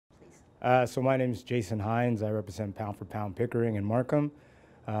So my name is Jason Hinds. I represent Pound for Pound Pickering and Markham.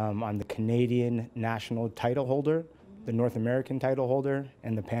 I'm the Canadian national title holder, the North American title holder,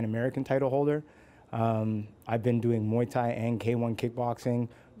 and the Pan American title holder. I've been doing Muay Thai and K1 kickboxing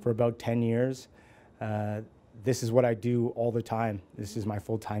for about 10 years. This is what I do all the time. This is my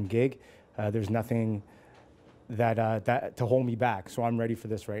full-time gig. There's nothing that to hold me back, so I'm ready for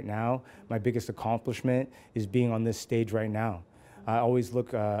this right now. My biggest accomplishment is being on this stage right now. I always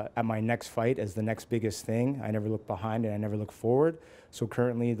look at my next fight as the next biggest thing. I never look behind and I never look forward. So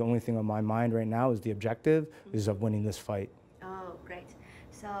currently the only thing on my mind right now is the objective is of winning this fight. Oh, great.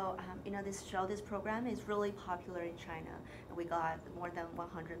 So, this program is really popular in China. We got more than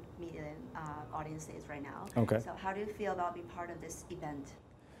 100 million audiences right now. Okay. So how do you feel about being part of this event?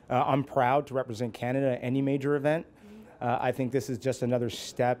 I'm proud to represent Canada at any major event. I think this is just another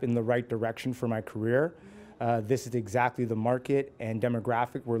step in the right direction for my career. This is exactly the market and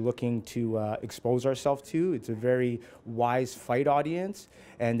demographic we're looking to expose ourselves to. It's a very wise fight audience,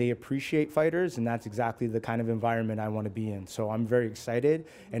 and they appreciate fighters, and that's exactly the kind of environment I want to be in. So I'm very excited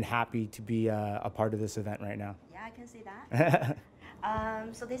and happy to be a part of this event right now. Yeah, I can see that.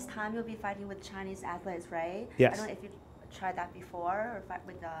 So this time you'll be fighting with Chinese athletes, right? Yes. I don't know if you tried that before or fight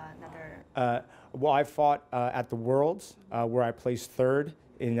with another. Well, I fought at the Worlds where I placed third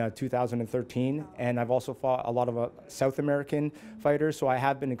in 2013, and I've also fought a lot of South American fighters, so I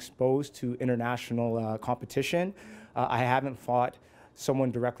have been exposed to international competition. I haven't fought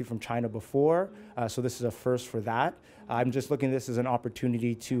someone directly from China before, so this is a first for that. I'm just looking at this as an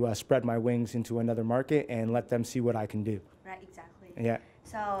opportunity to spread my wings into another market and let them see what I can do. Right, exactly. Yeah.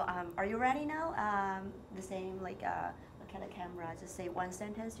 So are you ready now? The same, look at the camera, just say one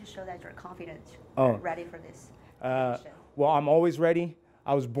sentence to show that you're confident, ready for this. Well, I'm always ready.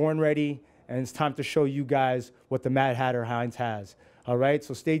 I was born ready, and it's time to show you guys what the Mad Hatter Hinds has. All right,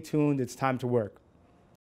 so stay tuned. It's time to work.